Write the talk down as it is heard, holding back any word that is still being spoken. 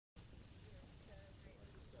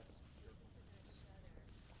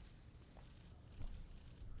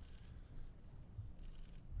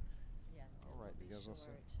as I said.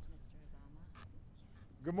 Mr. Obama.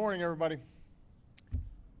 Good morning, everybody.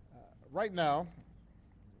 Right now,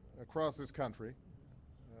 across this country,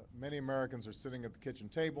 many Americans are sitting at the kitchen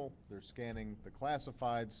table, they're scanning the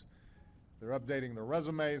classifieds, they're updating their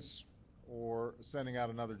resumes, or sending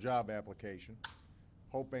out another job application,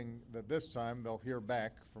 hoping that this time they'll hear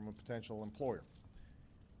back from a potential employer.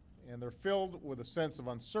 And they're filled with a sense of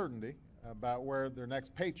uncertainty about where their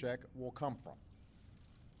next paycheck will come from.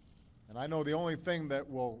 And I know the only thing that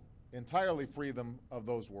will entirely free them of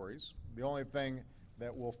those worries, the only thing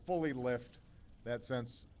that will fully lift that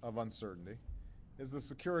sense of uncertainty, is the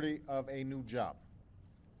security of a new job.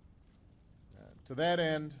 To that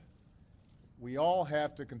end, we all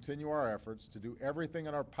have to continue our efforts to do everything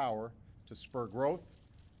in our power to spur growth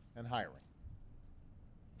and hiring.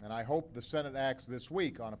 And I hope the Senate acts this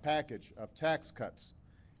week on a package of tax cuts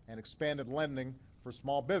and expanded lending for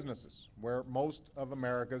small businesses, where most of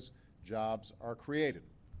America's jobs are created.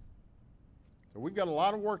 So we've got a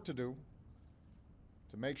lot of work to do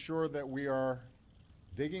to make sure that we are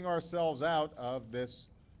digging ourselves out of this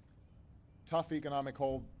tough economic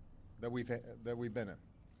hole that we've been in.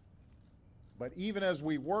 But even as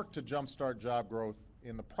we work to jumpstart job growth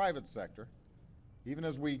in the private sector, even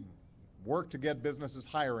as we work to get businesses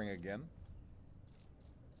hiring again,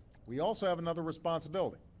 we also have another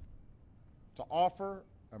responsibility: to offer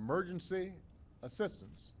emergency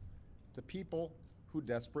assistance to people who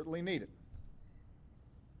desperately need it,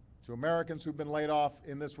 to Americans who've been laid off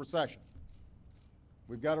in this recession.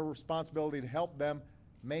 We've got a responsibility to help them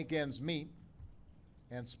make ends meet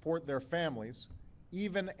and support their families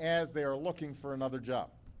even as they are looking for another job.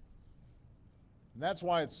 And that's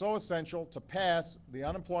why it's so essential to pass the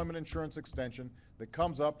unemployment insurance extension that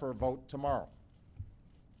comes up for a vote tomorrow.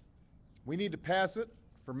 We need to pass it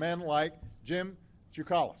for men like Jim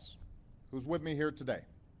Chukalis, who's with me here today.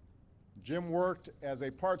 Jim worked as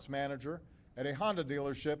a parts manager at a Honda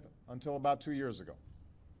dealership until about 2 years ago.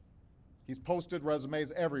 He's posted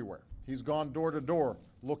resumes everywhere. He's gone door to door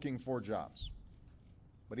looking for jobs.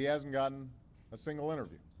 But he hasn't gotten a single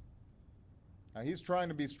interview. Now, he's trying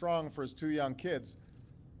to be strong for his 2 young kids,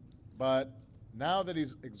 but now that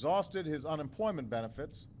he's exhausted his unemployment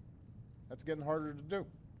benefits, that's getting harder to do.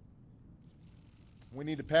 We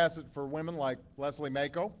need to pass it for women like Leslie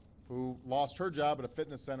Mako, who lost her job at a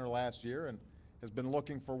fitness center last year and has been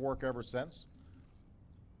looking for work ever since.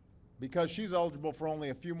 Because she's eligible for only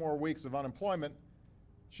a few more weeks of unemployment,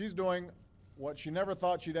 she's doing what she never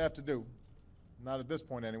thought she'd have to do. Not at this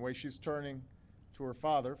point anyway. She's turning to her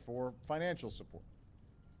father for financial support.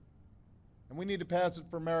 And we need to pass it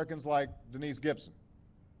for Americans like Denise Gibson,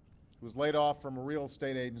 who was laid off from a real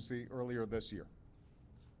estate agency earlier this year.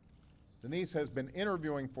 Denise has been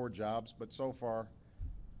interviewing for jobs, but so far,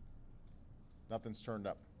 nothing's turned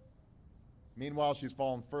up. Meanwhile, she's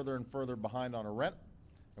fallen further and further behind on her rent,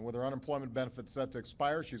 and with her unemployment benefits set to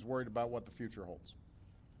expire, she's worried about what the future holds.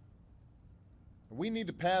 We need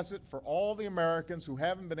to pass it for all the Americans who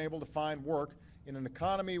haven't been able to find work in an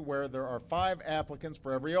economy where there are 5 applicants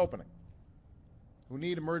for every opening, who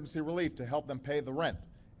need emergency relief to help them pay the rent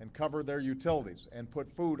and cover their utilities and put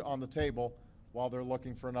food on the table while they're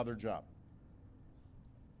looking for another job.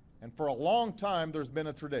 And for a long time, there's been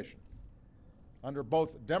a tradition, under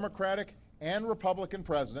both Democratic and Republican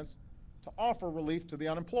presidents, to offer relief to the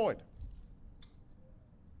unemployed.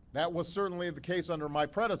 That was certainly the case under my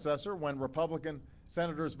predecessor when Republican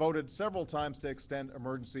senators voted several times to extend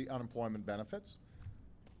emergency unemployment benefits.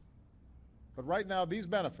 But right now, these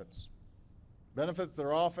benefits that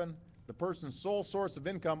are often the person's sole source of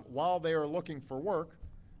income while they are looking for work,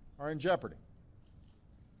 are in jeopardy.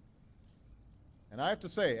 And I have to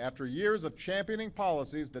say, after years of championing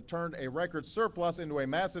policies that turned a record surplus into a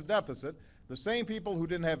massive deficit, the same people who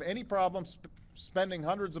didn't have any problem spending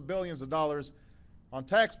hundreds of billions of dollars on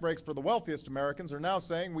tax breaks for the wealthiest Americans are now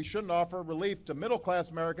saying we shouldn't offer relief to middle-class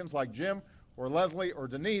Americans like Jim or Leslie or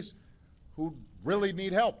Denise who really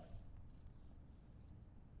need help.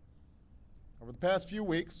 Over the past few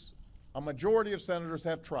weeks, a majority of senators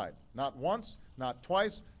have tried, not once, not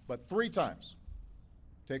twice, but 3 times,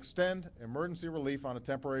 to extend emergency relief on a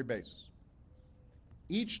temporary basis.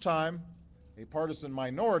 Each time, a partisan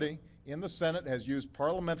minority in the Senate has used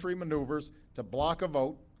parliamentary maneuvers to block a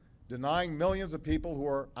vote, denying millions of people who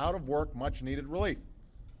are out of work much-needed relief.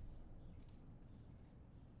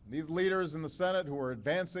 These leaders in the Senate who are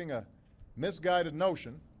advancing a misguided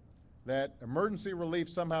notion that emergency relief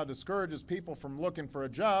somehow discourages people from looking for a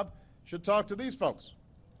job should talk to these folks.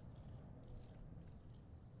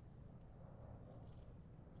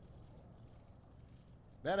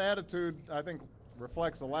 That attitude, I think,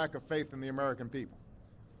 reflects a lack of faith in the American people.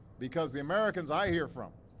 Because the Americans I hear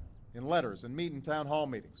from in letters and meet in town hall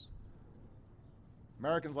meetings,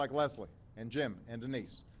 Americans like Leslie and Jim and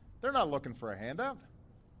Denise, they're not looking for a handout.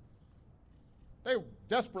 They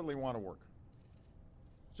desperately want to work.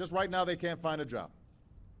 Just right now they can't find a job.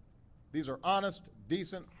 These are honest,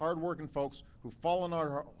 decent, hard-working folks who've fallen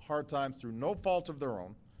on hard times through no fault of their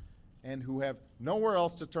own and who have nowhere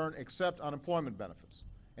else to turn except unemployment benefits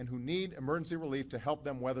and who need emergency relief to help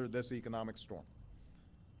them weather this economic storm.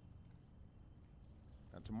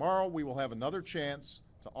 And tomorrow we will have another chance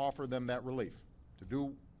to offer them that relief, to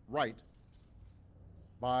do right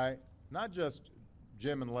by not just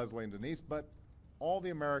Jim and Leslie and Denise, but all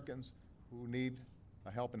the Americans who need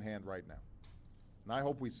a helping hand right now. And I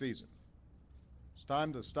hope we seize it. It's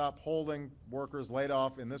time to stop holding workers laid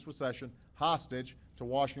off in this recession hostage to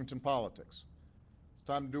Washington politics. It's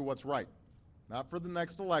time to do what's right, not for the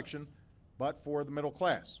next election, but for the middle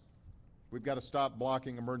class. We've got to stop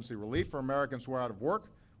blocking emergency relief for Americans who are out of work.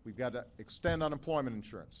 We've got to extend unemployment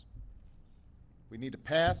insurance. We need to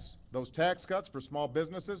pass those tax cuts for small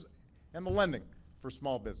businesses and the lending for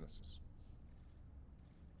small businesses.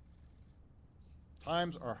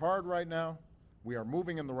 Times are hard right now. We are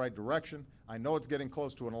moving in the right direction. I know it's getting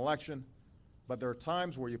close to an election, but there are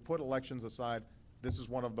times where you put elections aside. This is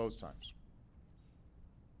one of those times.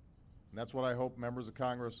 And that's what I hope members of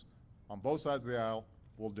Congress on both sides of the aisle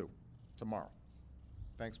will do tomorrow.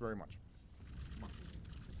 Thanks very much. Mr.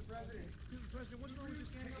 President, what's wrong with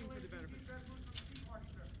just paying for the benefits?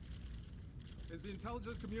 Is the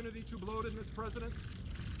intelligence community too bloated, Mr. President?